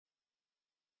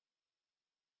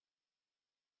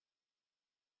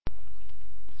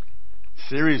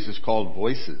series is called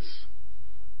Voices.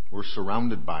 We're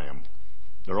surrounded by them.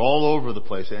 They're all over the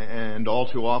place, and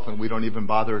all too often we don't even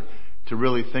bother to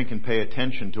really think and pay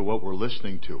attention to what we're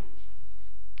listening to.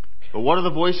 But what are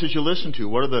the voices you listen to?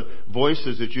 What are the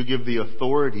voices that you give the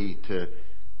authority to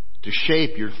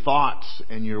shape your thoughts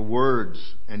and your words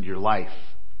and your life?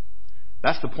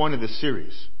 That's the point of this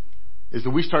series, is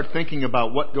that we start thinking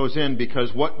about what goes in, because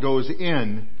what goes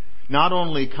in not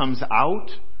only comes out,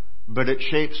 but it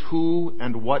shapes who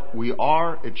and what we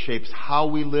are. It shapes how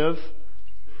we live.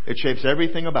 It shapes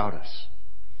everything about us.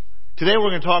 Today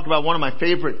we're going to talk about one of my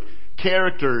favorite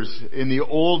characters in the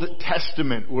Old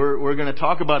Testament. We're going to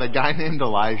talk about a guy named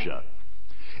Elijah.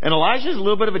 And Elijah is a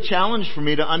little bit of a challenge for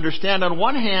me to understand. On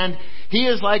one hand, he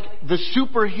is like the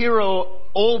superhero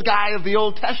old guy of the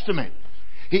Old Testament.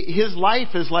 His life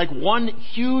is like one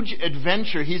huge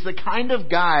adventure. He's the kind of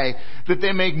guy that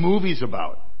they make movies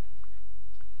about.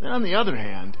 Then on the other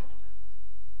hand,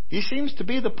 he seems to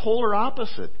be the polar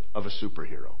opposite of a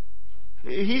superhero.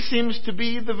 He seems to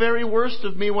be the very worst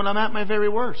of me when I'm at my very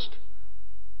worst.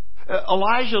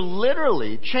 Elijah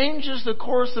literally changes the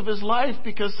course of his life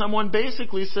because someone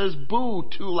basically says boo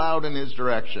too loud in his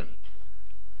direction.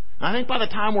 And I think by the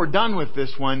time we're done with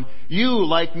this one, you,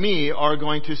 like me, are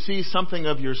going to see something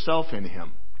of yourself in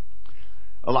him.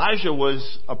 Elijah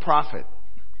was a prophet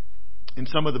in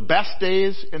some of the best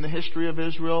days in the history of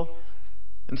Israel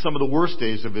and some of the worst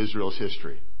days of Israel's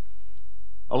history.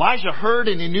 Elijah heard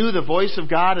and he knew the voice of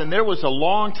God, and there was a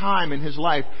long time in his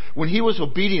life when he was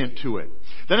obedient to it.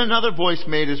 Then another voice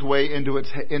made his way into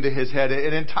his head,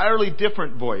 an entirely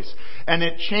different voice, and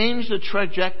it changed the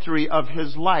trajectory of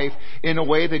his life in a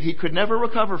way that he could never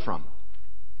recover from.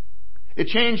 It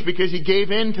changed because he gave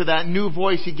in to that new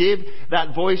voice. He gave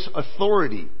that voice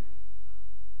authority.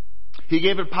 He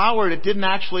gave it power it didn't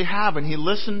actually have, and he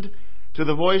listened to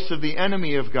the voice of the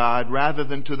enemy of God rather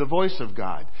than to the voice of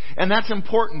God. And that's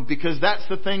important because that's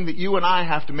the thing that you and I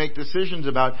have to make decisions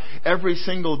about every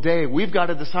single day. We've got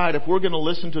to decide if we're going to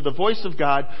listen to the voice of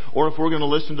God or if we're going to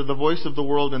listen to the voice of the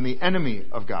world and the enemy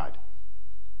of God.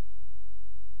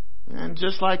 And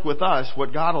just like with us,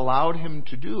 what God allowed him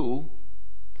to do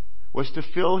was to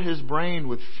fill his brain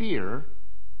with fear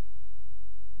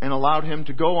and allowed him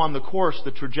to go on the course,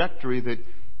 the trajectory that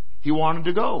he wanted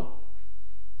to go.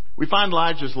 We find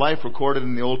Elijah's life recorded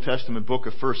in the Old Testament book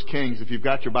of 1 Kings. If you've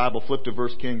got your Bible, flip to 1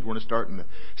 Kings. We're going to start in the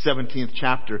 17th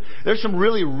chapter. There's some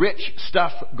really rich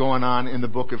stuff going on in the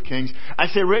book of Kings. I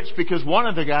say rich because one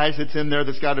of the guys that's in there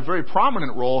that's got a very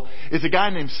prominent role is a guy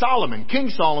named Solomon. King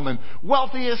Solomon,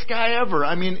 wealthiest guy ever.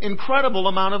 I mean, incredible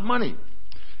amount of money.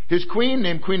 His queen,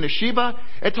 named Queen of Sheba,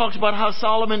 it talks about how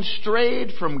Solomon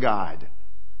strayed from God.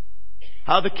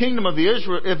 How the kingdom of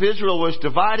Israel was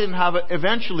divided, and how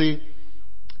eventually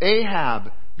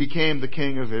Ahab became the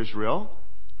king of Israel.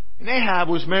 And Ahab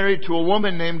was married to a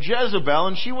woman named Jezebel,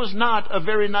 and she was not a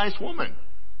very nice woman.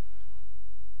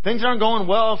 Things aren't going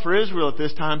well for Israel at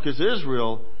this time because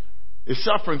Israel is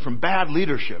suffering from bad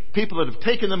leadership. People that have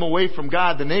taken them away from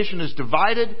God. The nation is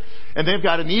divided, and they've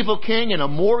got an evil king and a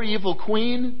more evil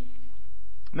queen.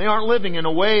 And they aren't living in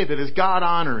a way that is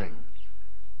God-honoring.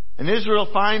 And Israel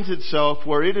finds itself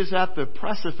where it is at the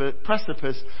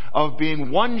precipice of being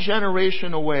one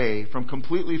generation away from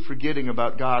completely forgetting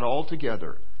about God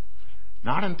altogether.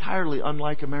 Not entirely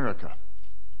unlike America.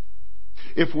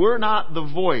 If we're not the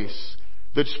voice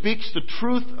that speaks the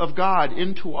truth of God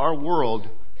into our world,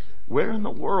 where in the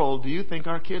world do you think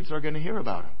our kids are going to hear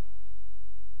about Him?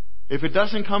 If it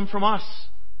doesn't come from us,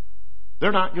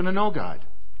 they're not going to know God.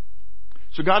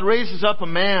 So God raises up a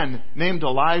man named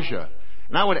Elijah.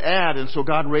 And I would add, and so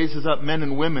God raises up men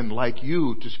and women like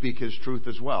you to speak His truth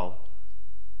as well.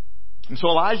 And so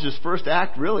Elijah's first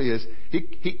act really is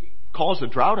he calls a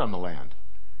drought on the land.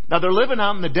 Now they're living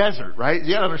out in the desert, right?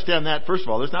 You got to understand that. First of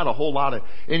all, there's not a whole lot of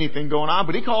anything going on,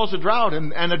 but he calls a drought,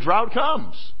 and a drought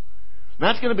comes. And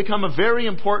that's going to become a very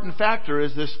important factor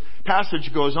as this passage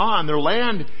goes on. Their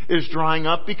land is drying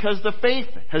up because the faith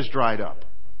has dried up.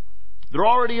 They're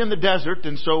already in the desert,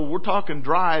 and so we're talking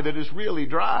dry that is really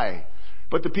dry.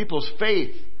 But the people's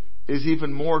faith is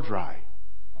even more dry.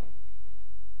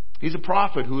 He's a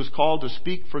prophet who is called to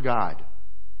speak for God.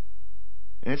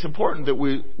 And it's important that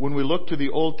when we look to the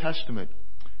Old Testament,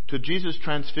 to Jesus'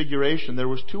 transfiguration, there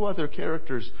was two other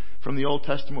characters from the Old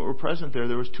Testament who were present there.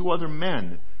 There was two other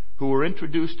men who were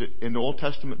introduced in the Old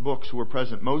Testament books who were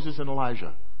present, Moses and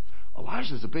Elijah.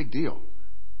 Elijah is a big deal.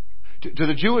 To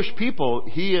the Jewish people,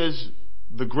 he is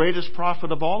the greatest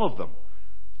prophet of all of them.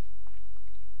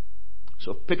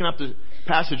 So picking up the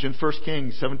passage in 1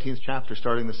 Kings, 17th chapter,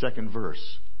 starting the 2nd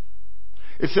verse.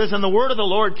 It says, "And the word of the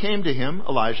Lord came to him,"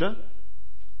 Elijah,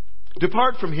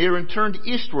 Depart from here and turn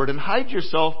eastward and hide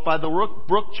yourself by the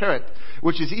brook Cherith,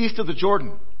 which is east of the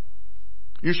Jordan.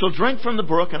 You shall drink from the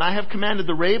brook, and I have commanded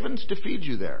the ravens to feed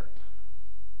you there.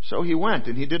 So he went,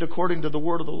 and he did according to the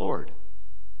word of the Lord.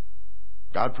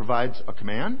 God provides a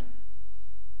command,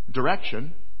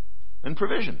 direction, and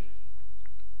provision.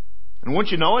 And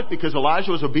wouldn't you know it, because Elijah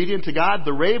was obedient to God,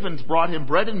 the ravens brought him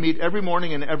bread and meat every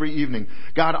morning and every evening.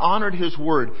 God honored his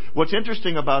word. What's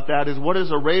interesting about that is, what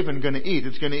is a raven going to eat?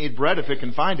 It's going to eat bread if it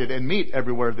can find it, and meat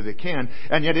everywhere that it can.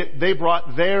 And yet they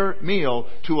brought their meal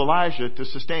to Elijah to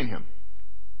sustain him,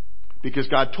 because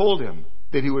God told him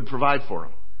that he would provide for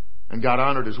him. And God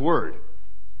honored his word.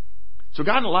 So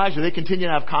God and Elijah, they continue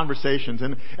to have conversations.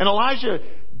 And Elijah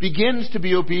begins to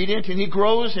be obedient, and he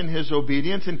grows in his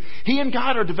obedience. And he and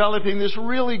God are developing this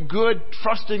really good,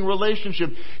 trusting relationship,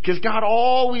 because God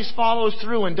always follows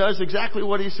through and does exactly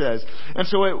what he says. And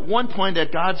so at one point,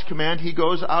 at God's command, he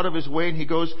goes out of his way and he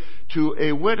goes to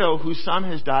a widow whose son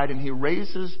has died, and he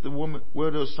raises the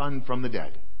widow's son from the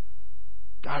dead.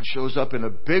 God shows up in a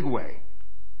big way.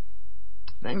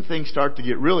 Then things start to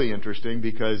get really interesting,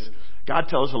 because God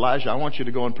tells Elijah, I want you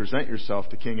to go and present yourself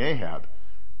to King Ahab.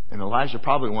 And Elijah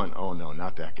probably went, oh no,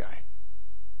 not that guy.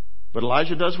 But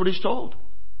Elijah does what he's told.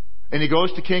 And he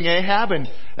goes to King Ahab, and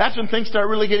that's when things start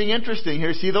really getting interesting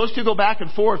here. See, those two go back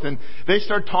and forth, and they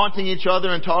start taunting each other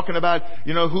and talking about,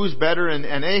 who's better.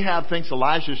 And Ahab thinks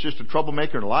Elijah's just a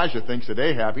troublemaker, and Elijah thinks that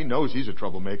Ahab, he knows he's a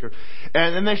troublemaker.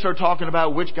 And then they start talking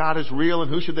about which God is real, and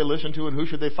who should they listen to, and who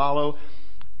should they follow.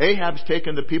 Ahab's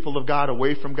taken the people of God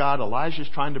away from God. Elijah's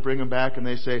trying to bring them back, and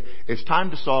they say, it's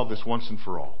time to solve this once and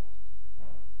for all.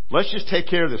 Let's just take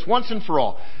care of this once and for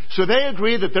all. So they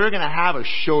agree that they're going to have a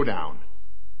showdown.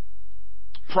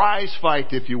 Prize fight,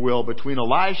 if you will, between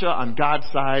Elijah on God's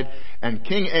side and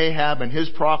King Ahab and his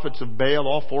prophets of Baal,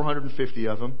 all 450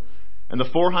 of them, and the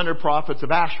 400 prophets of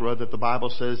Asherah that the Bible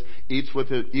says eat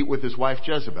with his wife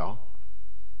Jezebel.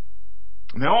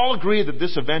 And they all agree that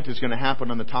this event is going to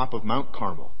happen on the top of Mount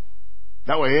Carmel.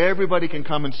 That way everybody can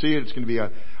come and see it. It's going to be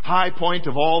a high point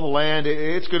of all the land.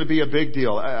 It's going to be a big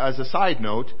deal. As a side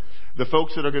note, the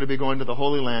folks that are going to be going to the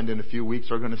Holy Land in a few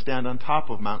weeks are going to stand on top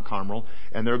of Mount Carmel,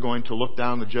 and they're going to look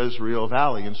down the Jezreel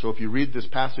Valley. And so if you read this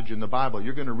passage in the Bible,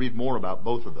 you're going to read more about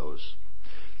both of those.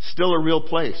 Still a real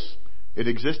place. It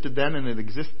existed then and it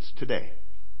exists today.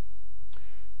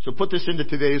 So put this into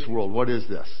today's world. What is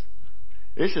this?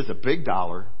 This is a big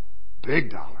dollar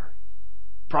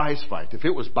prize fight. If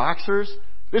it was boxers,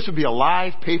 this would be a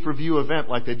live pay-per-view event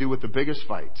like they do with the biggest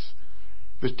fights.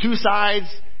 The two sides,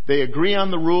 they agree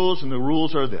on the rules, and the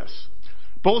rules are this.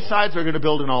 Both sides are going to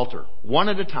build an altar, one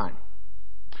at a time.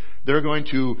 They're going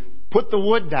to put the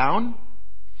wood down.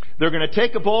 They're going to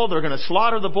take a bull. They're going to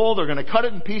slaughter the bull. They're going to cut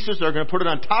it in pieces. They're going to put it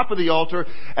on top of the altar.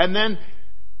 And then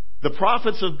the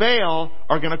prophets of Baal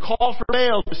are going to call for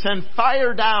Baal to send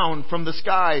fire down from the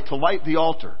sky to light the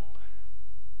altar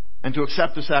and to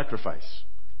accept the sacrifice.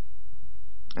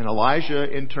 And Elijah,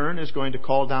 in turn, is going to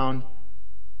call down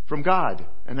from God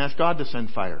and ask God to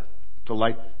send fire to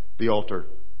light the altar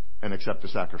and accept the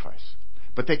sacrifice.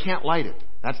 But they can't light it.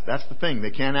 That's the thing.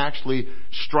 They can't actually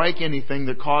strike anything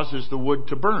that causes the wood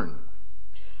to burn.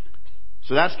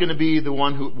 So that's going to be the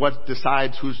one what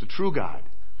decides who's the true God.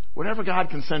 Whatever God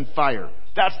can send fire,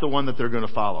 that's the one that they're going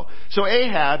to follow. So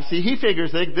Ahab, he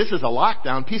figures this is a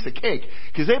lockdown piece of cake,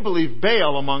 because they believe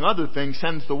Baal, among other things,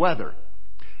 sends the weather.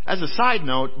 As a side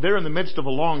note, they're in the midst of a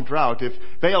long drought. If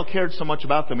Baal cared so much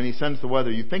about them and he sends the weather,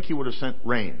 you'd think he would have sent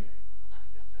rain.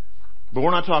 But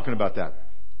we're not talking about that.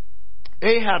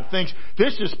 Ahab thinks,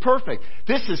 this is perfect.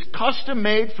 This is custom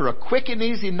made for a quick and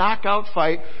easy knockout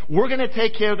fight. We're going to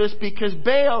take care of this because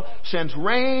Baal sends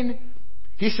rain.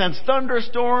 He sends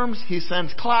thunderstorms. He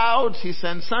sends clouds. He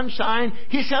sends sunshine.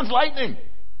 He sends lightning.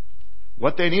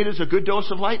 What they need is a good dose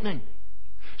of lightning.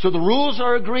 So the rules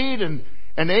are agreed, and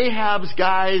Ahab's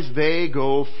guys, they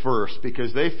go first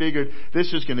because they figured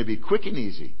this is going to be quick and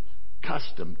easy.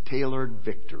 Custom tailored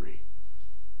victory.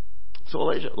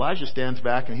 So Elijah stands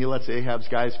back and he lets Ahab's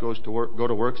guys go to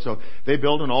work. So they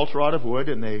build an altar out of wood,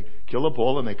 and they kill a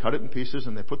bull and they cut it in pieces,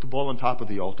 and they put the bull on top of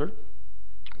the altar,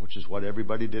 which is what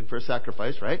everybody did for a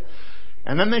sacrifice, right?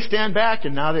 And then they stand back,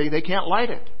 and now they can't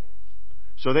light it.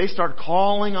 So they start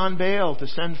calling on Baal to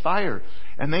send fire.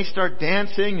 And they start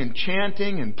dancing and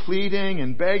chanting and pleading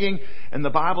and begging. And the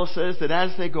Bible says that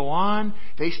as they go on,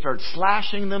 they start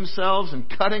slashing themselves and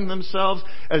cutting themselves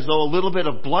as though a little bit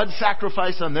of blood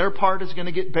sacrifice on their part is going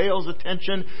to get Baal's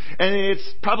attention. And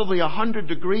it's probably 100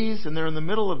 degrees, and they're in the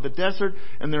middle of the desert,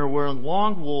 and they're wearing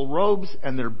long wool robes,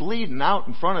 and they're bleeding out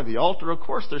in front of the altar. Of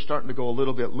course, they're starting to go a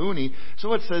little bit loony.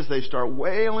 So it says they start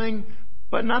wailing,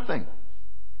 but nothing.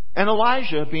 And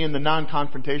Elijah, being the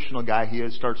non-confrontational guy he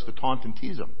is, starts to taunt and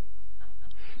tease him.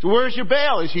 So where's your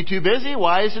Baal? Is he too busy?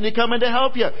 Why isn't he coming to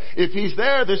help you? If he's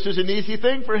there, this is an easy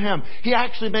thing for him. He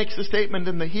actually makes the statement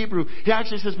in the Hebrew. He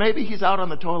actually says maybe he's out on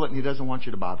the toilet and he doesn't want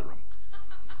you to bother him.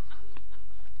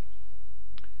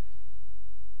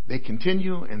 They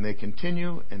continue and they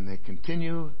continue and they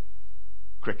continue.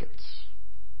 Crickets.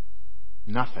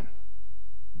 Nothing.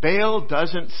 Baal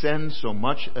doesn't send so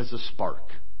much as a spark.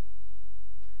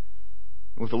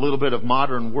 With a little bit of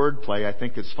modern wordplay, I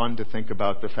think it's fun to think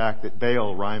about the fact that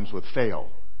Baal rhymes with fail,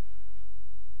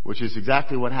 which is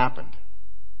exactly what happened.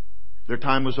 Their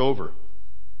time was over.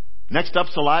 Next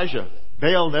up's Elijah.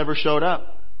 Baal never showed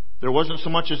up. There wasn't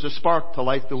so much as a spark to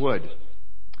light the wood.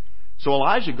 So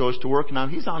Elijah goes to work. Now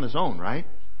he's on his own, right?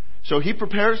 So he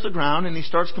prepares the ground and he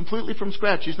starts completely from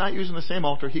scratch. He's not using the same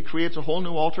altar. He creates a whole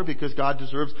new altar because God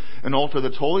deserves an altar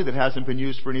that's holy, that hasn't been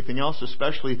used for anything else,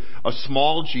 especially a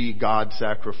small g God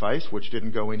sacrifice, which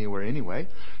didn't go anywhere anyway.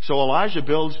 So Elijah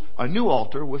builds a new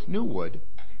altar with new wood.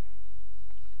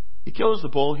 He kills the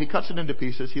bull. He cuts it into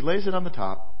pieces. He lays it on the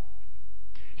top.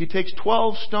 He takes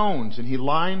 12 stones and he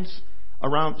lines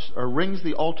around, or rings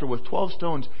the altar with 12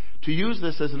 stones to use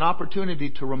this as an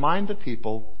opportunity to remind the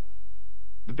people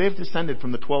that they've descended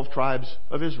from the 12 tribes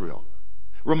of Israel.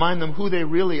 Remind them who they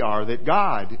really are, that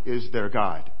God is their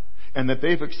God, and that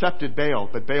they've accepted Baal,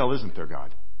 but Baal isn't their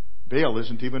God. Baal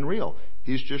isn't even real.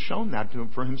 He's just shown that to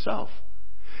them for himself.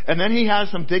 And then he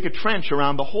has them dig a trench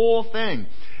around the whole thing.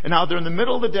 And now they're in the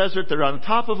middle of the desert, they're on the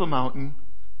top of a mountain,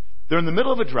 they're in the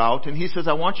middle of a drought, and he says,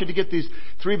 I want you to get these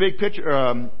 3 big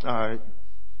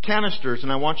canisters,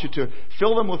 and I want you to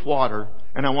fill them with water,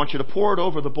 and I want you to pour it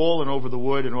over the bowl and over the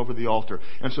wood and over the altar.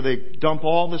 And so they dump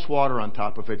all this water on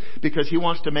top of it because he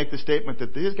wants to make the statement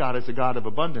that his God is a God of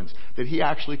abundance, that he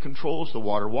actually controls the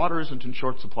water. Water isn't in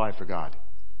short supply for God.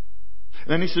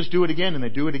 And then he says, do it again, and they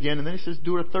do it again, and then he says,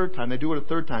 do it a third time. They do it a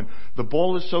third time. The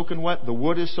bowl is soaking wet, the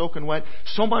wood is soaking wet.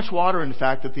 So much water, in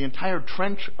fact, that the entire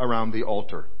trench around the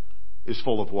altar is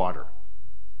full of water.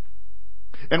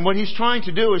 And what he's trying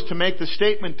to do is to make the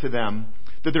statement to them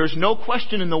that there's no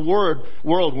question in the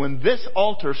world when this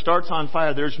altar starts on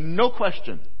fire, there's no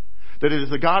question that it is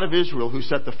the God of Israel who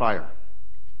set the fire.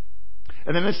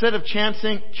 And then instead of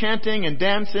chanting and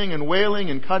dancing and wailing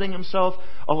and cutting himself,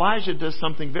 Elijah does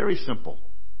something very simple.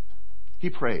 He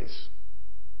prays.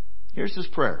 Here's his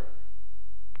prayer.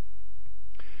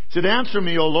 He said, answer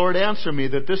me, O Lord, answer me,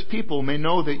 that this people may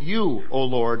know that you, O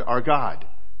Lord, are God,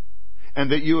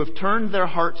 and that you have turned their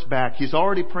hearts back. He's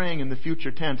already praying in the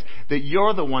future tense that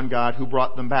you're the one, God, who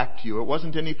brought them back to you. It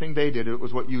wasn't anything they did. It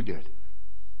was what you did.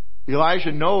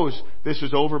 Elijah knows this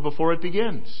is over before it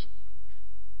begins.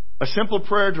 A simple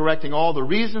prayer directing all the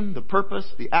reason, the purpose,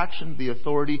 the action, the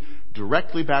authority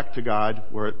directly back to God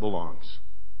where it belongs.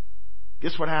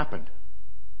 Guess what happened?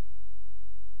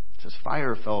 It says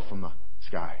fire fell from the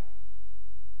sky.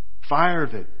 Fire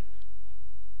that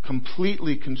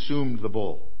completely consumed the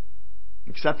bull.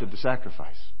 Accepted the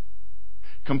sacrifice.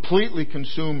 Completely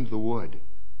consumed the wood.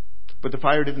 But the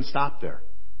fire didn't stop there.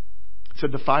 It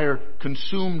said the fire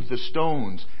consumed the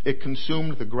stones. It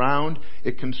consumed the ground.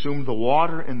 It consumed the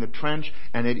water in the trench.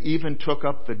 And it even took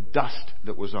up the dust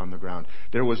that was on the ground.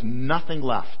 There was nothing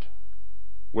left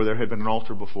where there had been an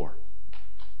altar before.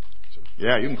 So,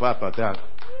 yeah, you can clap about that.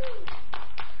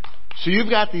 So you've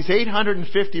got these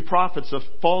 850 prophets of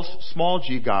false small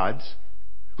g gods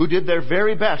who did their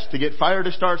very best to get fire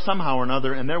to start somehow or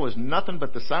another, and there was nothing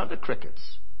but the sound of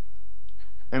crickets.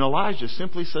 And Elijah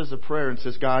simply says a prayer and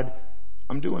says, God,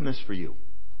 I'm doing this for you.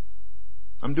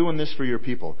 I'm doing this for your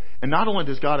people. And not only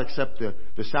does God accept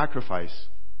the sacrifice,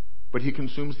 but he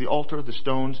consumes the altar, the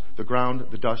stones, the ground,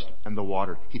 the dust, and the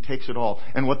water. He takes it all.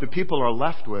 And what the people are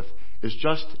left with is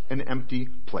just an empty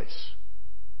place.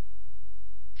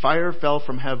 Fire fell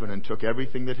from heaven and took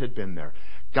everything that had been there.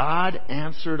 God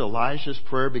answered Elijah's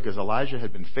prayer because Elijah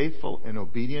had been faithful and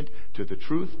obedient to the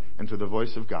truth and to the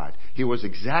voice of God. He was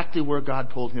exactly where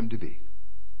God told him to be.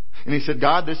 And he said,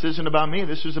 God, this isn't about me,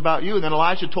 this is about you. And then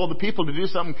Elijah told the people to do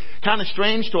something kind of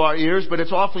strange to our ears, but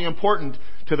it's awfully important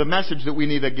to the message that we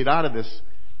need to get out of this.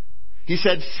 He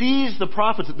said, seize the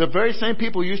prophets, the very same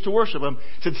people who used to worship him,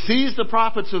 said, seize the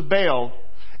prophets of Baal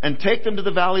and take them to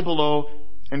the valley below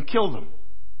and kill them.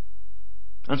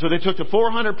 And so they took the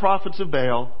 400 prophets of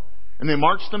Baal and they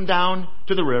marched them down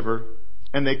to the river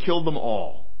and they killed them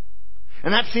all.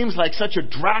 And that seems like such a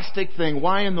drastic thing.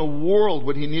 Why in the world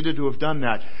would he needed to have done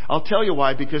that? I'll tell you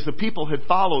why. Because the people had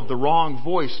followed the wrong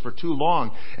voice for too long.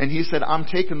 And he said, I'm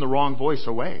taking the wrong voice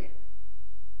away.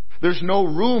 There's no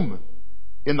room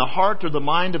in the heart or the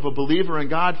mind of a believer in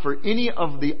God for any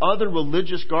of the other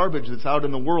religious garbage that's out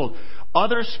in the world.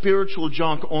 Other spiritual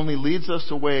junk only leads us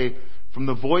away from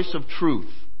the voice of truth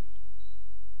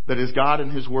that is God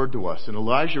and His Word to us. And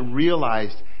Elijah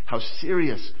realized how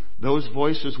serious those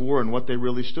voices were and what they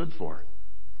really stood for.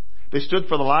 They stood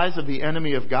for the lies of the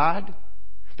enemy of God.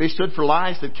 They stood for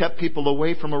lies that kept people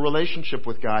away from a relationship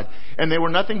with God. And they were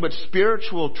nothing but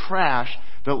spiritual trash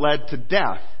that led to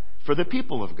death for the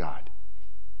people of God.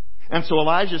 And so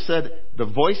Elijah said, the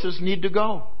voices need to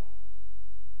go.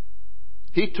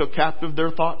 He took captive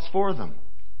their thoughts for them.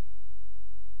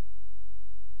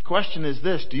 Question is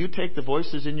this: do you take the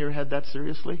voices in your head that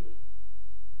seriously?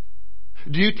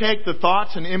 Do you take the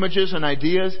thoughts and images and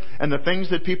ideas and the things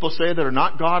that people say that are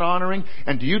not God-honoring,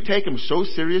 and do you take them so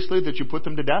seriously that you put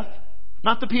them to death?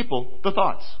 Not the people, the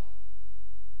thoughts.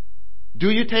 Do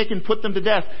you take and put them to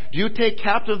death? Do you take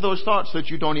captive those thoughts so that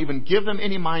you don't even give them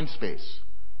any mind space?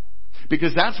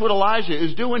 Because that's what Elijah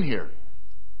is doing here.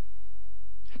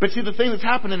 But see, the thing that's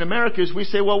happened in America is we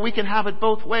say, well, we can have it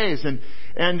both ways.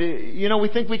 And we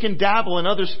think we can dabble in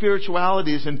other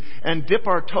spiritualities and dip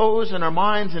our toes and our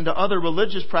minds into other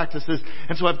religious practices.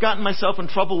 And so I've gotten myself in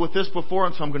trouble with this before,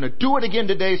 and so I'm going to do it again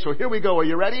today. So here we go. Are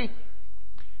you ready?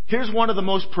 Here's one of the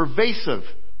most pervasive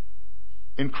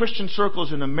in Christian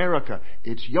circles in America.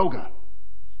 It's yoga.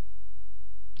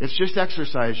 It's just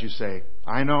exercise, you say.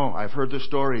 I know, I've heard the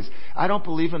stories. I don't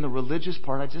believe in the religious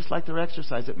part. I just like their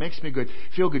exercise. It makes me good,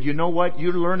 feel good. You know what?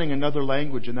 You're learning another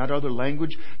language, and that other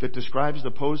language that describes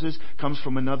the poses comes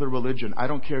from another religion. I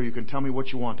don't care. You can tell me what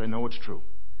you want. I know it's true.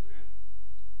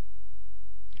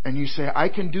 And you say, I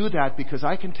can do that because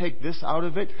I can take this out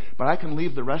of it, but I can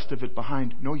leave the rest of it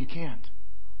behind. No, you can't.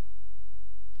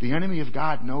 The enemy of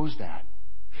God knows that.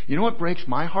 You know what breaks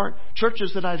my heart?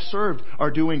 Churches that I've served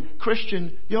are doing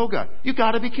Christian yoga. You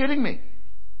got to be kidding me.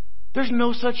 There's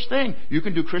no such thing. You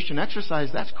can do Christian exercise.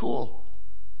 That's cool.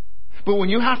 But when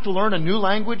you have to learn a new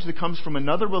language that comes from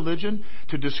another religion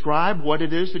to describe what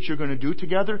it is that you're going to do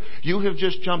together, you have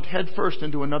just jumped headfirst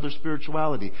into another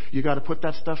spirituality. You got to put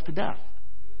that stuff to death.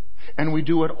 And we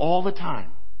do it all the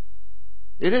time.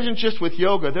 It isn't just with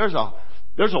yoga. There's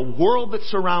a world that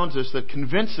surrounds us that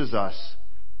convinces us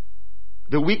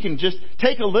that we can just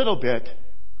take a little bit,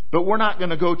 but we're not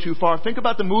going to go too far. Think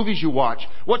about the movies you watch.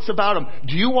 What's about them?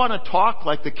 Do you want to talk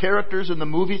like the characters in the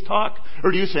movies talk?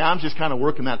 Or do you say, I'm just kind of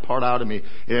working that part out of me,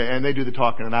 and they do the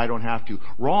talking and I don't have to?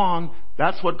 Wrong.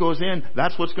 That's what goes in.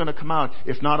 That's what's going to come out.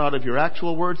 If not out of your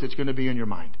actual words, it's going to be in your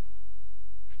mind.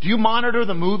 Do you monitor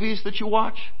the movies that you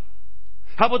watch?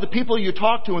 How about the people you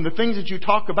talk to and the things that you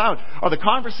talk about? Are the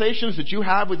conversations that you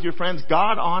have with your friends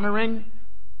God-honoring?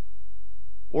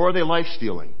 Or are they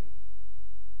life-stealing?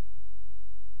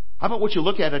 How about what you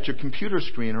look at your computer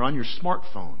screen or on your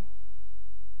smartphone?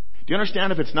 Do you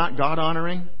understand if it's not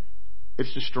God-honoring,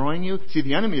 it's destroying you? See,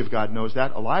 the enemy of God knows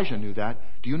that. Elijah knew that.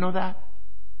 Do you know that?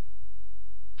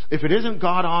 If it isn't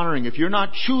God-honoring, if you're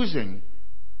not choosing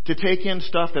to take in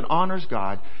stuff that honors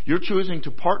God, you're choosing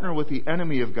to partner with the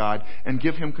enemy of God and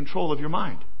give him control of your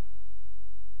mind.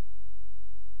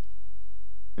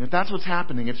 And if that's what's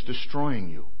happening, it's destroying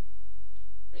you.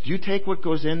 Do you take what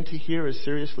goes into here as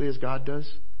seriously as God does?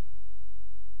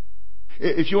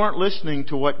 If you aren't listening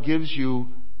to what gives you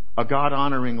a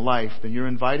God-honoring life, then you're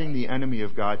inviting the enemy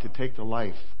of God to take the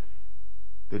life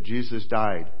that Jesus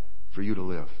died for you to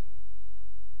live.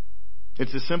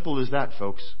 It's as simple as that,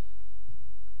 folks.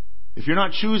 If you're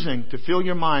not choosing to fill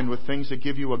your mind with things that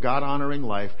give you a God-honoring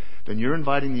life, then you're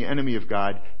inviting the enemy of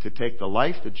God to take the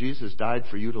life that Jesus died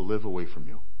for you to live away from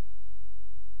you.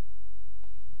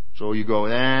 So you go,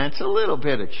 it's a little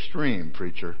bit extreme,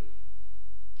 preacher.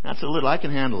 That's a little, I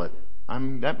can handle it.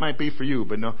 That might be for you,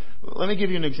 but no. Let me give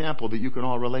you an example that you can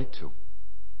all relate to.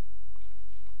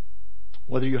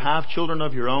 Whether you have children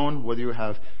of your own, whether you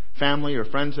have family or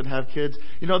friends that have kids,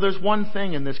 there's one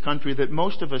thing in this country that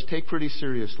most of us take pretty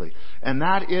seriously, and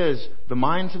that is the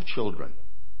minds of children,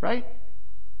 right?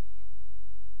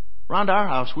 Around our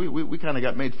house, we kind of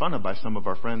got made fun of by some of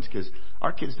our friends because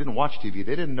our kids didn't watch TV.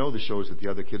 They didn't know the shows that the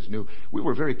other kids knew. We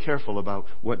were very careful about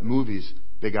what movies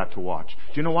they got to watch.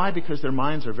 Do you know why? Because their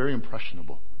minds are very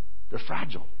impressionable. They're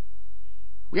fragile.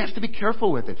 We have to be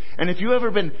careful with it. And if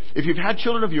you've had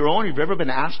children of your own, you've ever been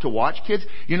asked to watch kids,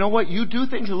 you know what? You do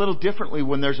things a little differently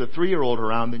when there's a 3-year-old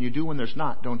around than you do when there's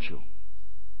not, don't you?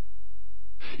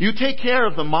 You take care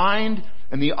of the mind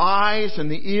and the eyes and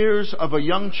the ears of a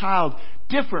young child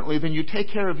differently than you take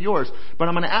care of yours. But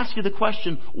I'm going to ask you the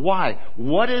question, why?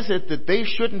 What is it that they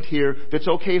shouldn't hear that's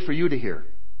okay for you to hear?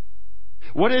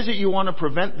 What is it you want to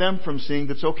prevent them from seeing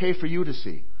that's okay for you to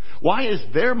see? Why is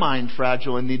their mind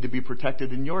fragile and need to be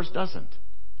protected and yours doesn't?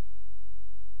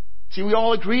 See, we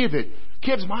all agree that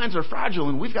kids' minds are fragile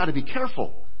and we've got to be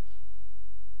careful.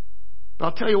 But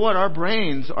I'll tell you what, our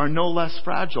brains are no less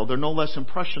fragile. They're no less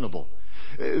impressionable.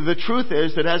 The truth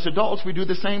is that as adults, we do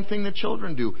the same thing that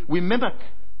children do. We mimic.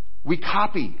 We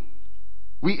copy.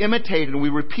 We imitate and we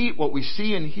repeat what we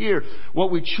see and hear,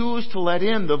 what we choose to let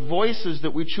in, the voices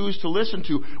that we choose to listen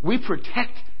to. We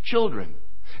protect children.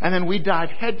 And then we dive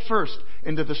headfirst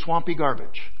into the swampy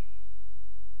garbage.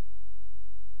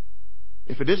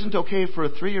 If it isn't okay for a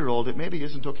 3-year-old, it maybe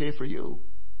isn't okay for you.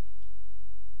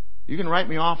 You can write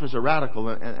me off as a radical,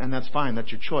 and that's fine.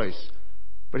 That's your choice.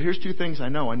 But here's 2 things I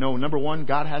know. I know, number 1,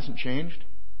 God hasn't changed,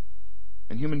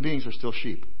 and human beings are still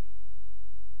sheep.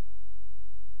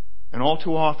 And all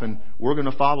too often, we're going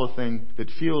to follow a thing that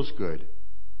feels good,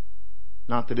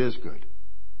 not that is good.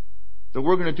 That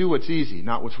we're going to do what's easy,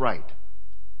 not what's right.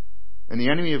 And the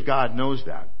enemy of God knows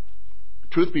that.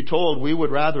 Truth be told, we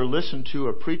would rather listen to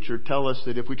a preacher tell us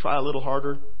that if we try a little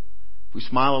harder, if we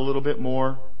smile a little bit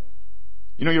more,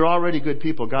 you're already good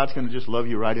people. God's going to just love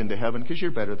you right into heaven because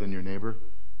you're better than your neighbor.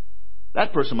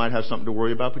 That person might have something to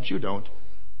worry about, but you don't.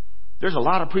 There's a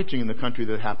lot of preaching in the country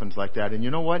that happens like that. And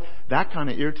you know what? That kind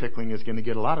of ear tickling is going to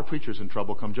get a lot of preachers in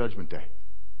trouble come Judgment Day.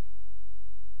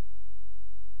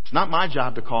 It's not my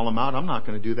job to call them out. I'm not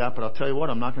going to do that. But I'll tell you what,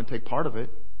 I'm not going to take part of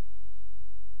it.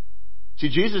 See,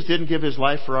 Jesus didn't give His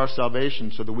life for our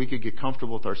salvation so that we could get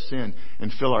comfortable with our sin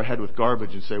and fill our head with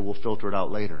garbage and say we'll filter it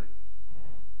out later.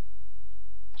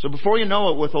 So before you know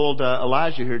it, with old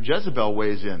Elijah here, Jezebel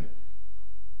weighs in.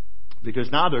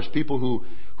 Because now there's people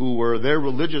who were their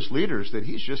religious leaders that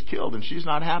he's just killed, and she's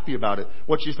not happy about it.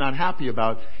 What she's not happy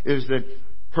about is that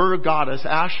her goddess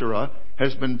Asherah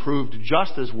has been proved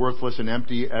just as worthless and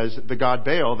empty as the god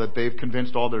Baal that they've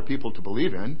convinced all their people to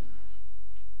believe in.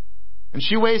 And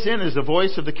she weighs in as the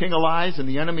voice of the king of lies and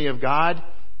the enemy of God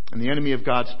and the enemy of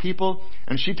God's people.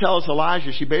 And she tells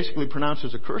Elijah, she basically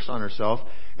pronounces a curse on herself.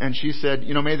 And she said,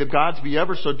 may the gods be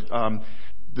ever so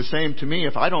the same to me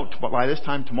if I don't, by this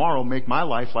time tomorrow, make my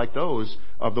life like those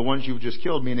of the ones you've just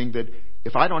killed. Meaning that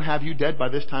if I don't have you dead by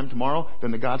this time tomorrow,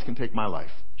 then the gods can take my life.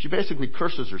 She basically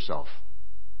curses herself.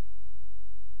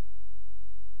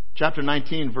 Chapter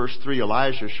 19, verse 3,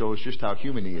 Elijah shows just how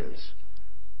human he is.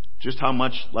 Just how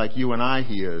much like you and I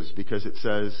he is, because it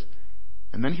says,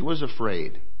 and then he was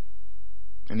afraid,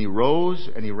 and he rose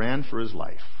and he ran for his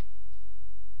life.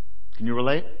 Can you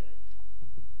relate?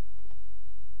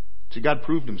 See, God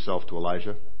proved Himself to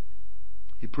Elijah.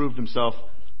 He proved Himself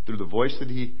through the voice that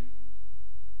He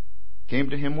came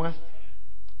to him with,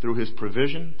 through His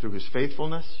provision, through His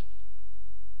faithfulness,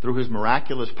 through His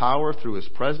miraculous power, through His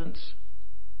presence.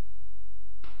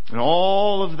 And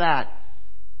all of that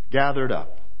gathered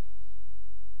up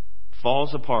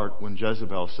falls apart when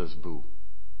Jezebel says boo.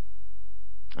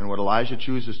 And what Elijah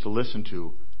chooses to listen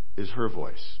to is her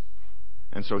voice.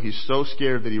 And so he's so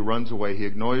scared that he runs away. He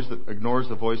ignores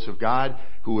the voice of God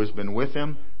who has been with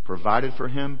him, provided for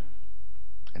him,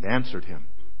 and answered him.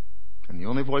 And the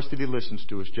only voice that he listens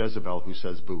to is Jezebel, who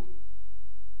says boo.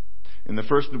 In the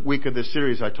first week of this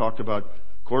series, I talked about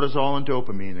cortisol and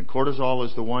dopamine. And cortisol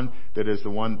is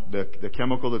the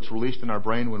chemical that's released in our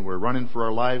brain when we're running for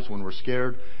our lives, when we're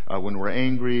scared, when we're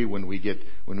angry, when we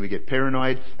get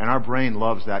paranoid. And our brain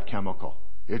loves that chemical.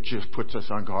 It just puts us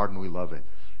on guard and we love it.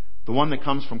 The one that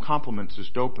comes from compliments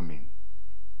is dopamine.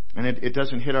 And it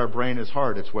doesn't hit our brain as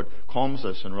hard. It's what calms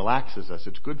us and relaxes us.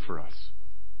 It's good for us.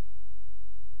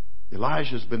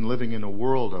 Elijah's been living in a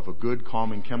world of a good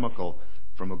calming chemical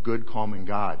from a good calming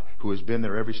God who has been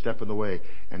there every step of the way.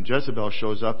 And Jezebel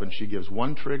shows up and she gives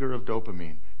one trigger of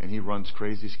dopamine and he runs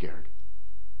crazy scared.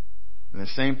 And the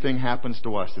same thing happens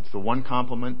to us. It's the one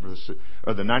compliment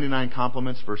or the 99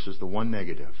 compliments versus the one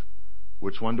negative.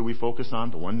 Which one do we focus on?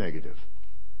 The one negative.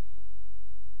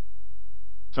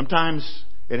 Sometimes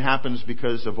it happens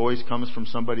because a voice comes from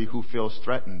somebody who feels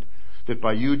threatened that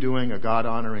by you doing a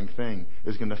God-honoring thing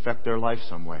is going to affect their life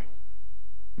some way.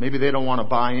 Maybe they don't want to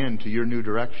buy into your new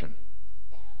direction.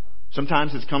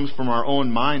 Sometimes it comes from our own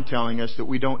mind telling us that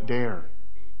we don't dare.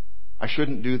 I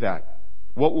shouldn't do that.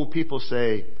 What will people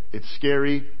say? It's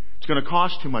scary. It's going to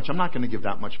cost too much. I'm not going to give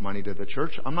that much money to the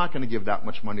church. I'm not going to give that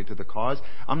much money to the cause.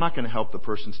 I'm not going to help the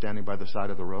person standing by the side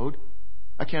of the road.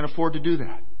 I can't afford to do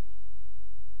that.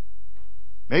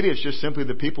 Maybe it's just simply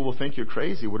that people will think you're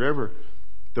crazy. Whatever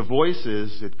the voice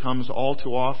is, it comes all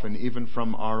too often even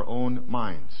from our own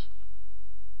minds.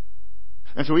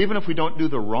 And so even if we don't do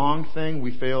the wrong thing,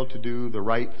 we fail to do the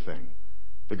right thing,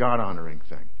 the God-honoring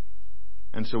thing.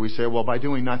 And so we say, well, by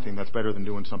doing nothing, that's better than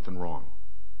doing something wrong.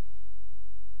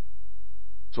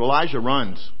 So Elijah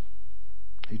runs.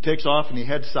 He takes off and he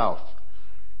heads south.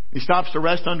 He stops to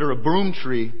rest under a broom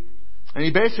tree And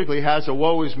he basically has a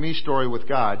woe is me story with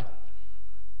God,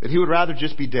 that he would rather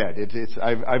just be dead.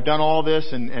 I've done all this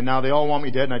and now they all want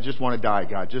me dead and I just want to die,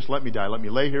 God. Just let me die. Let me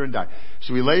lay here and die.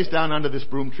 So he lays down under this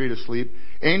broom tree to sleep.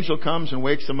 Angel comes and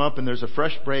wakes him up, and there's a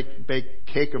fresh baked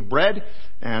cake of bread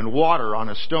and water on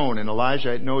a stone. And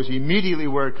Elijah knows immediately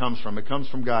where it comes from. It comes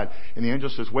from God. And the angel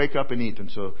says, wake up and eat.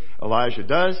 And so Elijah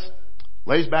does,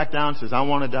 lays back down, says, I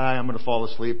want to die. I'm going to fall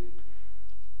asleep.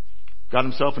 Got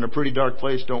himself in a pretty dark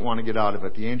place, don't want to get out of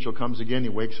it. The angel comes again, he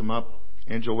wakes him up.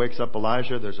 Angel wakes up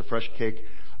Elijah. There's a fresh cake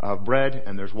of bread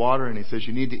and there's water, and he says,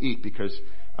 you need to eat because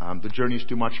the journey is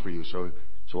too much for you. So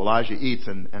Elijah eats,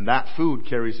 and that food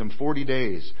carries him 40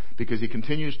 days because he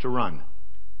continues to run.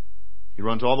 He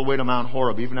runs all the way to Mount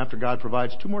Horeb, even after God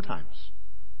provides 2 more times.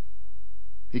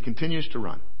 He continues to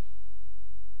run.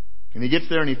 And he gets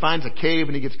there and he finds a cave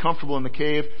and he gets comfortable in the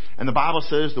cave. And the Bible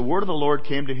says the word of the Lord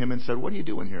came to him and said, what are you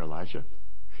doing here, Elijah?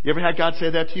 You ever had God say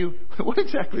that to you? What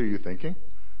exactly are you thinking?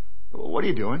 What are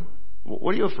you doing?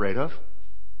 What are you afraid of?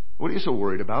 What are you so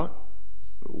worried about?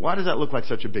 Why does that look like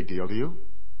such a big deal to you?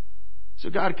 So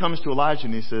God comes to Elijah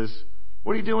and he says,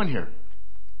 what are you doing here?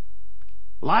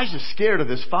 Elijah's scared of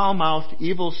this foul-mouthed,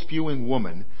 evil-spewing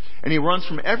woman, and he runs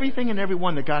from everything and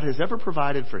everyone that God has ever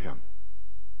provided for him.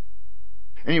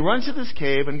 And he runs to this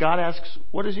cave, and God asks,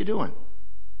 what is he doing?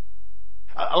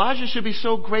 Elijah should be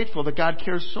so grateful that God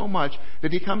cares so much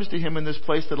that he comes to him in this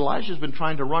place that Elijah's been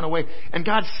trying to run away. And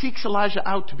God seeks Elijah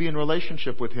out to be in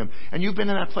relationship with him. And you've been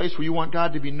in that place where you want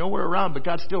God to be nowhere around, but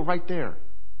God's still right there.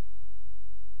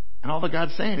 And all that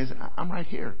God's saying is, I'm right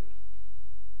here.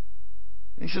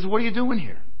 And he says, what are you doing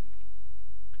here?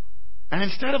 And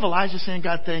instead of Elijah saying,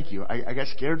 God, thank you, I got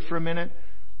scared for a minute.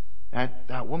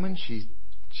 That woman, she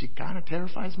kind of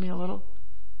terrifies me a little.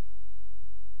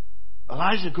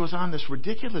 Elijah goes on this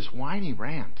ridiculous whiny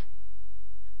rant.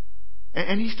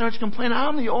 And he starts complaining,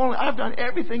 I've done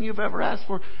everything you've ever asked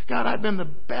for. God, I've been the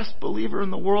best believer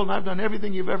in the world, and I've done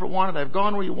everything you've ever wanted. I've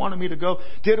gone where you wanted me to go,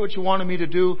 did what you wanted me to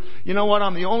do. You know what?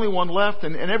 I'm the only one left,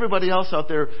 and everybody else out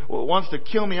there wants to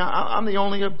kill me. I'm the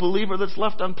only believer that's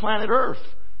left on planet Earth.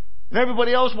 And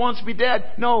everybody else wants me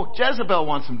dead. No, Jezebel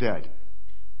wants him dead.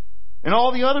 And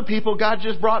all the other people God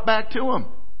just brought back to him.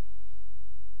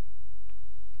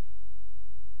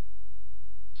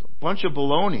 It's a bunch of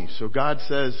baloney. So God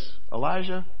says,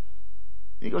 Elijah,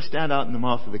 you go stand out in the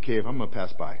mouth of the cave. I'm going to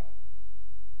pass by.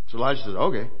 So Elijah says,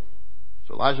 okay.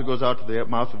 So Elijah goes out to the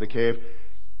mouth of the cave,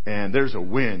 and there's a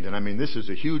wind. And I mean, this is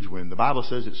a huge wind. The Bible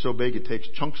says it's so big it takes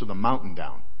chunks of the mountain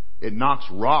down. It knocks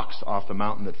rocks off the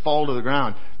mountain that fall to the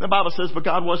ground. The Bible says, but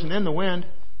God wasn't in the wind.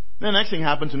 Then the next thing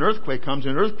happens, an earthquake comes,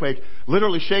 and an earthquake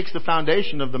literally shakes the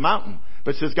foundation of the mountain.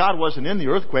 But says God wasn't in the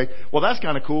earthquake. Well, that's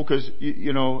kind of cool because,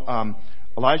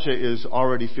 Elijah is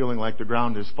already feeling like the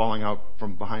ground is falling out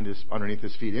from underneath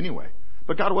his feet anyway.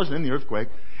 But God wasn't in the earthquake.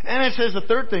 And it says the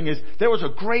third thing is there was a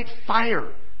great fire.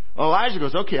 Well, Elijah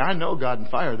goes, okay, I know God and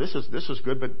fire. This is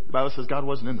good, but the Bible says God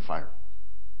wasn't in the fire.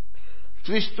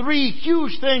 So these 3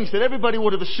 huge things that everybody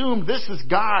would have assumed this is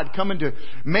God coming to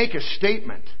make a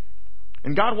statement.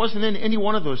 And God wasn't in any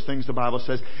one of those things, the Bible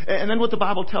says. And then what the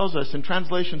Bible tells us, and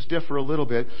translations differ a little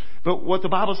bit, but what the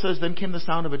Bible says, then came the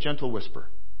sound of a gentle whisper.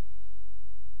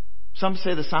 Some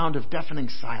say the sound of deafening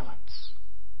silence.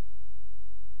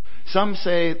 Some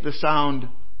say the sound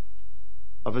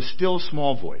of a still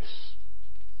small voice.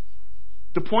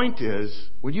 The point is,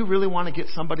 when you really want to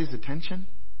get somebody's attention,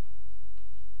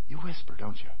 you whisper,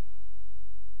 don't you?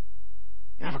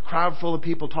 You have a crowd full of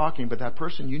people talking, but that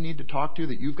person you need to talk to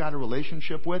that you've got a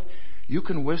relationship with, you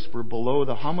can whisper below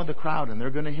the hum of the crowd and they're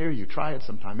going to hear you. Try it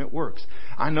sometime. It works.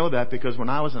 I know that because when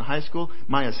I was in high school,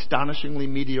 my astonishingly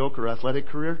mediocre athletic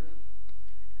career,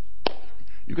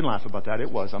 you can laugh about that.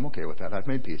 It was. I'm okay with that. I've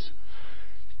made peace.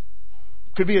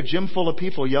 Could be a gym full of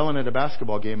people yelling at a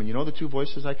basketball game, and you know the 2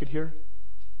 voices I could hear?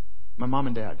 My mom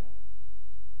and dad.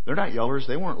 They're not yellers.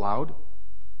 They weren't loud.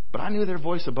 But I knew their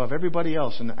voice above everybody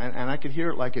else, and I could hear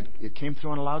it like it came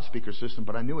through on a loudspeaker system,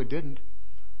 but I knew it didn't.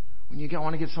 When you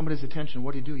want to get somebody's attention,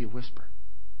 what do? You whisper.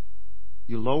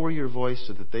 You lower your voice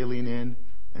so that they lean in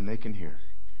and they can hear.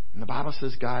 And the Bible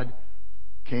says God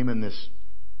came in this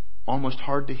almost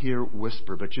hard to hear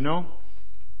whisper. But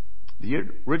the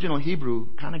original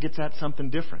Hebrew kind of gets at something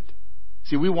different.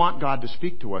 See, we want God to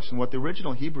speak to us, and what the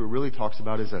original Hebrew really talks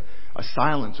about is a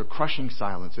silence, a crushing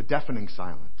silence, a deafening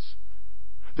silence.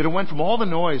 That it went from all the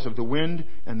noise of the wind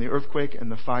and the earthquake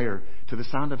and the fire to the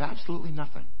sound of absolutely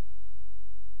nothing.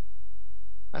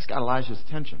 That's got Elijah's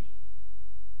attention.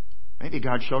 Maybe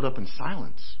God showed up in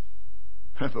silence.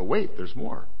 But wait, there's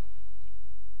more.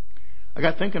 I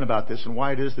got thinking about this and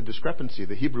why it is the discrepancy.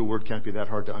 The Hebrew word can't be that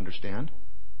hard to understand.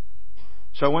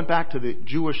 So I went back to the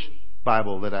Jewish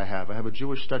Bible that I have. I have a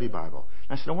Jewish study Bible.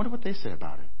 And I said, I wonder what they say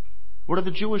about it. What do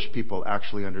the Jewish people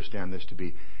actually understand this to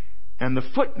be? And the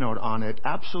footnote on it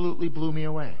absolutely blew me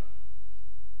away.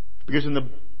 Because in the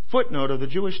footnote of the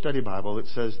Jewish study Bible, it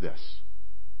says this.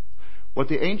 What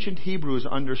the ancient Hebrews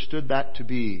understood that to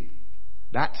be,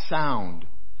 that sound,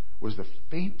 was the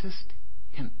faintest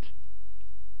hint,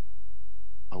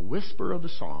 a whisper of the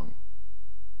song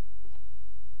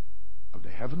of the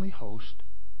heavenly host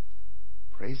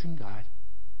praising God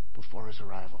before His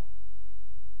arrival.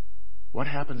 What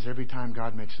happens every time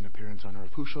God makes an appearance on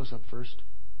earth? Who shows up first?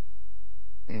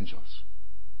 Angels.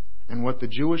 And what the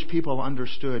Jewish people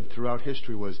understood throughout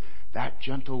history was that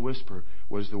gentle whisper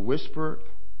was the whisper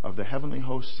of the heavenly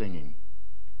host singing,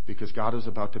 because God was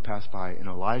about to pass by, and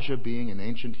Elijah, being an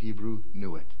ancient Hebrew,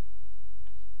 knew it.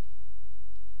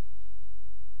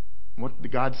 What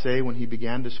did God say when He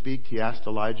began to speak? He asked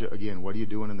Elijah again, what are you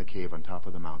doing in the cave on top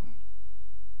of the mountain?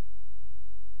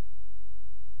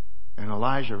 And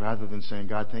Elijah, rather than saying,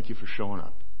 God, thank you for showing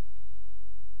up,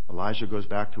 Elijah goes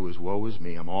back to his woe is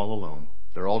me. I'm all alone.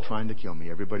 They're all trying to kill me.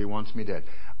 Everybody wants me dead.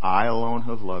 I alone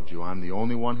have loved you. I'm the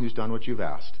only one who's done what you've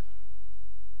asked.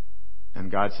 And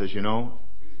God says, you know,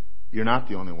 you're not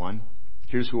the only one.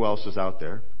 Here's who else is out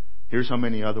there. Here's how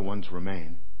many other ones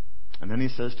remain. And then He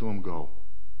says to him, go.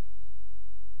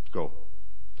 Go.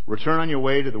 Return on your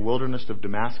way to the wilderness of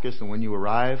Damascus, and when you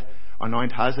arrive,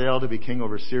 anoint Hazael to be king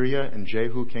over Syria and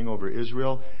Jehu king over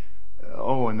Israel.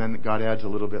 Oh, and then God adds a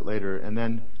little bit later, and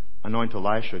then anoint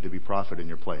Elisha to be prophet in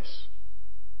your place.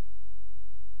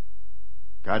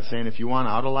 God's saying, if you want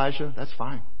out Elijah, that's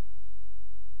fine.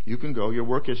 You can go. Your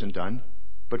work isn't done,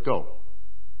 but go.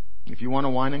 If you want to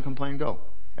whine and complain, go.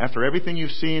 After everything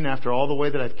you've seen, after all the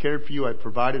way that I've cared for you, I've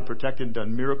provided, protected,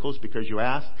 done miracles because you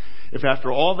asked. If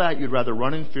after all that you'd rather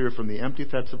run in fear from the empty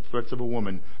threats of a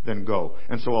woman, then go.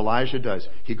 And so Elijah does.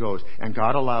 He goes. And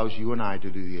God allows you and I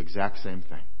to do the exact same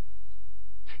thing.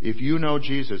 If you know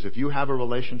Jesus, if you have a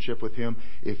relationship with Him,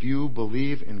 if you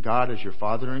believe in God as your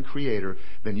Father and Creator,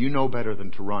 then you know better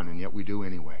than to run, and yet we do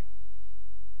anyway.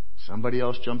 Somebody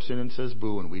else jumps in and says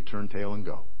boo, and we turn tail and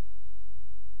go.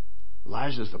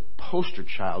 Elijah is the poster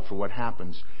child for what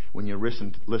happens when you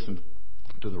listen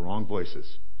to the wrong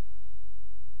voices.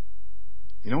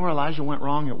 You know where Elijah went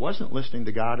wrong? It wasn't listening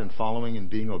to God and following and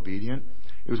being obedient.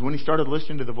 It was when he started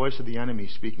listening to the voice of the enemy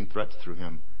speaking threats through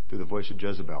him, through the voice of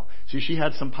Jezebel. See, she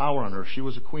had some power on her. She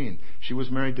was a queen. She was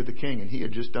married to the king, and he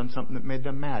had just done something that made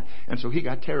them mad. And so he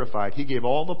got terrified. He gave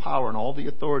all the power and all the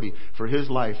authority for his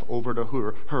life over to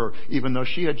her, even though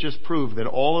she had just proved that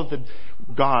all of the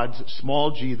gods,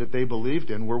 small g, that they believed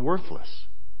in were worthless.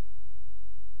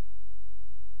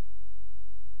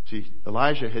 See,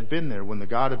 Elijah had been there when the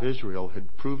God of Israel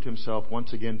had proved Himself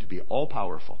once again to be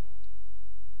all-powerful.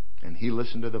 And he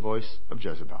listened to the voice of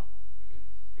Jezebel.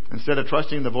 Instead of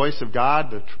trusting the voice of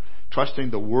God,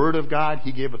 trusting the Word of God,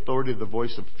 he gave authority to the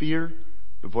voice of fear,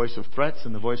 the voice of threats,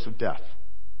 and the voice of death.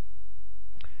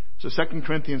 So 2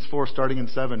 Corinthians 4, starting in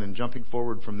 7 and jumping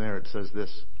forward from there, it says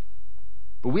this.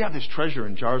 But we have this treasure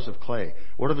in jars of clay.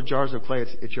 What are the jars of clay?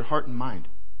 It's your heart and mind.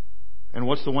 And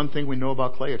what's the one thing we know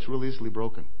about clay? It's real easily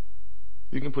broken.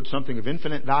 You can put something of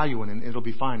infinite value in it and it'll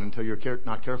be fine until you're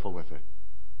not careful with it.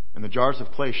 And the jars of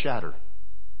clay shatter.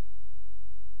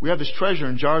 We have this treasure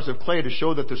in jars of clay to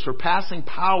show that the surpassing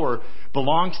power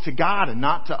belongs to God and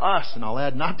not to us. And I'll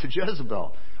add, not to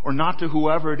Jezebel or not to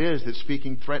whoever it is that's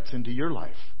speaking threats into your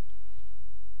life.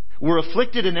 We're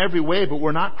afflicted in every way, but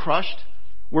we're not crushed.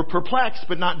 We're perplexed,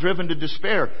 but not driven to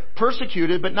despair.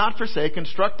 Persecuted, but not forsaken.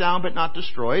 Struck down, but not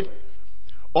destroyed.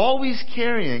 Always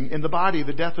carrying in the body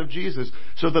the death of Jesus,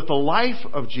 so that the life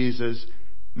of Jesus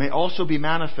may also be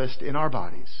manifest in our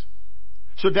bodies.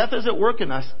 So death is at work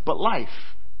in us, but life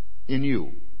in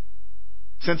you.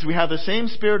 Since we have the same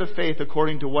spirit of faith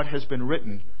according to what has been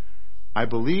written, I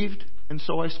believed and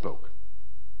so I spoke.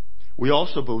 We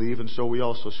also believe and so we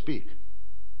also speak.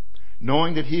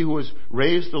 Knowing that He who has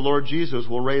raised the Lord Jesus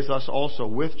will raise us also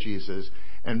with Jesus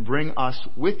and bring us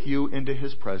with you into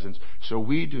His presence, so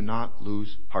we do not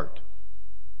lose heart.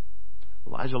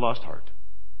 Elijah lost heart.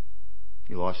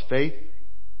 He lost faith.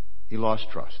 He lost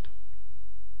trust.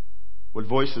 What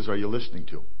voices are you listening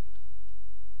to?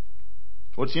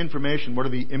 What's the information? What are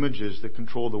the images that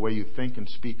control the way you think and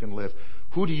speak and live?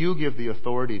 Who do you give the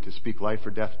authority to speak life or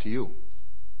death to you?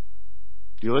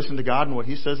 Do you listen to God and what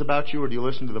He says about you, or do you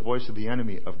listen to the voice of the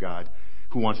enemy of God,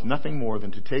 who wants nothing more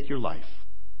than to take your life,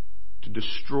 to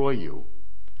destroy you,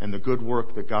 and the good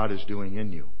work that God is doing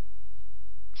in you?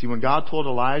 See, when God told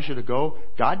Elijah to go,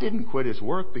 God didn't quit His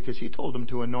work because He told him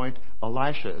to anoint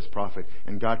Elisha as prophet,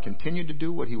 and God continued to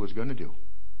do what He was going to do.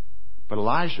 But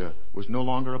Elijah was no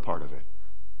longer a part of it.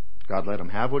 God let him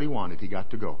have what he wanted. He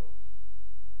got to go.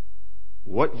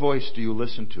 What voice do you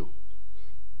listen to?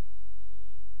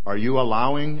 Are you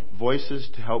allowing voices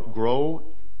to help grow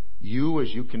you as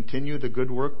you continue the good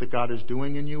work that God is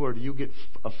doing in you? Or do you get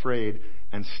afraid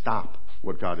and stop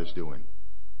what God is doing?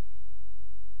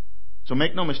 So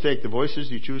make no mistake, the voices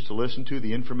you choose to listen to,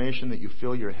 the information that you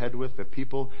fill your head with, the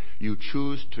people you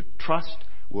choose to trust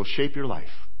will shape your life.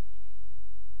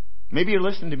 Maybe you're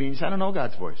listening to me and you say, I don't know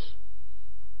God's voice.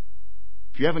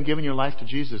 If you haven't given your life to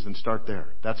Jesus, then start there.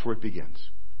 That's where it begins.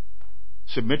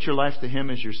 Submit your life to Him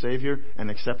as your Savior and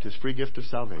accept His free gift of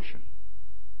salvation.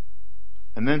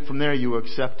 And then from there you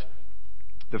accept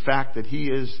the fact that He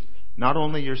is not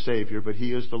only your Savior, but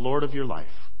He is the Lord of your life.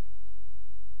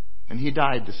 And He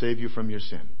died to save you from your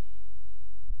sin.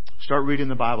 Start reading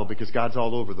the Bible because God's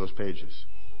all over those pages.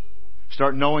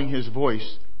 Start knowing His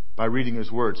voice by reading His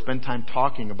Word. Spend time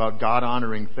talking about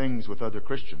God-honoring things with other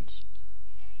Christians.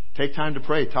 Take time to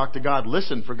pray. Talk to God.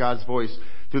 Listen for God's voice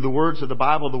through the words of the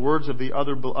Bible, the words of the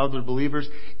other believers,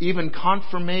 even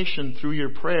confirmation through your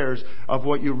prayers of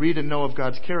what you read and know of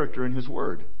God's character in His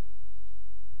Word.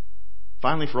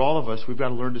 Finally, for all of us, we've got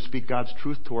to learn to speak God's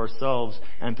truth to ourselves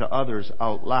and to others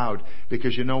out loud.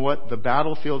 Because you know what? The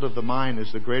battlefield of the mind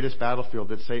is the greatest battlefield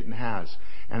that Satan has.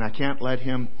 And I can't let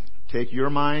him take your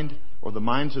mind or the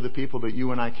minds of the people that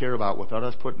you and I care about without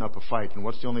us putting up a fight. And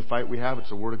what's the only fight we have? It's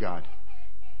the Word of God.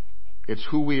 It's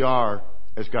who we are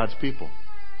as God's people.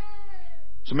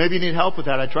 So maybe you need help with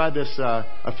that. I tried this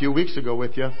a few weeks ago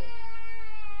with you.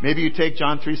 Maybe you take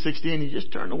John 3:16 and you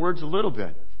just turn the words a little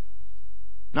bit.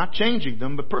 Not changing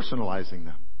them, but personalizing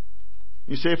them.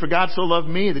 You say, for God so loved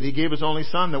me that He gave His only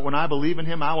Son, that when I believe in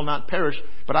Him, I will not perish,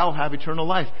 but I will have eternal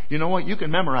life. You know what? You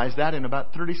can memorize that in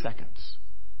about 30 seconds.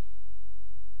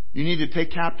 You need to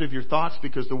take captive your thoughts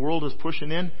because the world is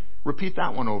pushing in. Repeat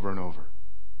that one over and over.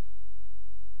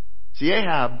 See,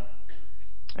 Ahab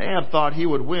thought he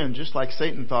would win just like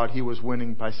Satan thought he was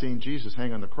winning by seeing Jesus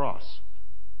hang on the cross.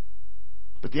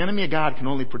 But the enemy of God can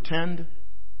only pretend,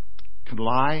 can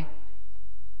lie,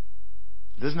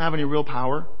 doesn't have any real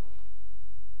power,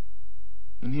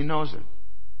 and he knows it.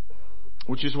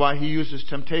 Which is why he uses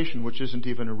temptation, which isn't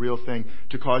even a real thing,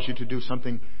 to cause you to do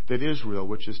something that is real,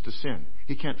 which is to sin.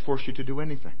 He can't force you to do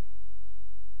anything.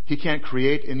 He can't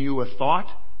create in you a thought.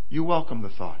 You welcome the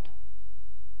thought.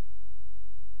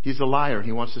 He's a liar.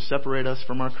 He wants to separate us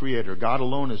from our Creator. God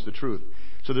alone is the truth.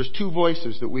 So there's two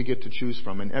voices that we get to choose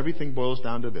from, and everything boils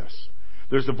down to this.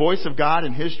 There's the voice of God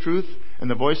and His truth, and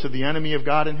the voice of the enemy of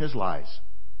God and his lies.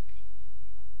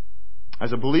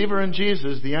 As a believer in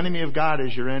Jesus, the enemy of God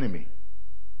is your enemy.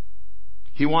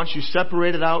 He wants you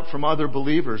separated out from other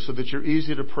believers so that you're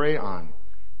easy to prey on.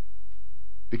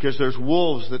 Because there's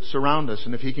wolves that surround us,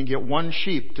 and if he can get one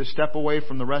sheep to step away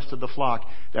from the rest of the flock,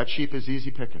 that sheep is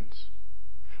easy pickings.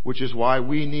 Which is why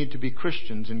we need to be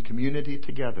Christians in community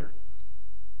together.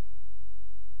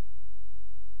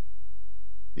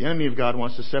 The enemy of God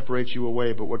wants to separate you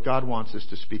away, but what God wants is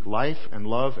to speak life and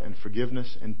love and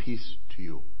forgiveness and peace to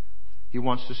you. He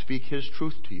wants to speak His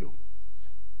truth to you.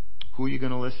 Who are you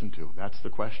going to listen to? That's the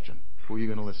question. Who are you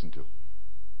going to listen to?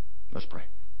 Let's pray.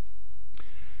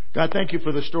 God, thank You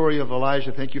for the story of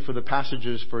Elijah. Thank You for the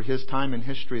passages, for his time in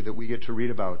history that we get to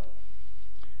read about.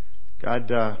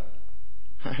 God,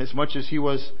 as much as he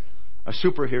was a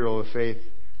superhero of faith,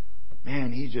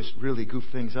 man, he just really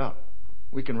goofed things up.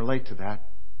 We can relate to that.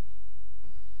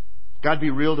 God,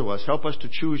 be real to us. Help us to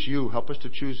choose You. Help us to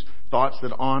choose thoughts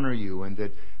that honor You and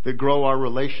that grow our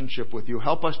relationship with You.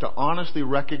 Help us to honestly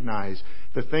recognize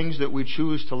the things that we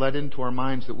choose to let into our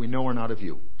minds that we know are not of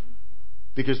You.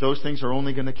 Because those things are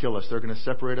only going to kill us. They're going to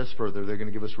separate us further. They're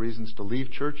going to give us reasons to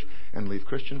leave church and leave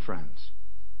Christian friends.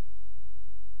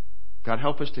 God,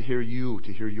 help us to hear You,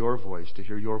 to hear Your voice, to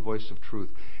hear Your voice of truth.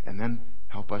 And then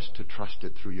help us to trust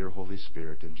it through Your Holy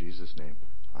Spirit. In Jesus' name,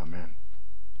 amen.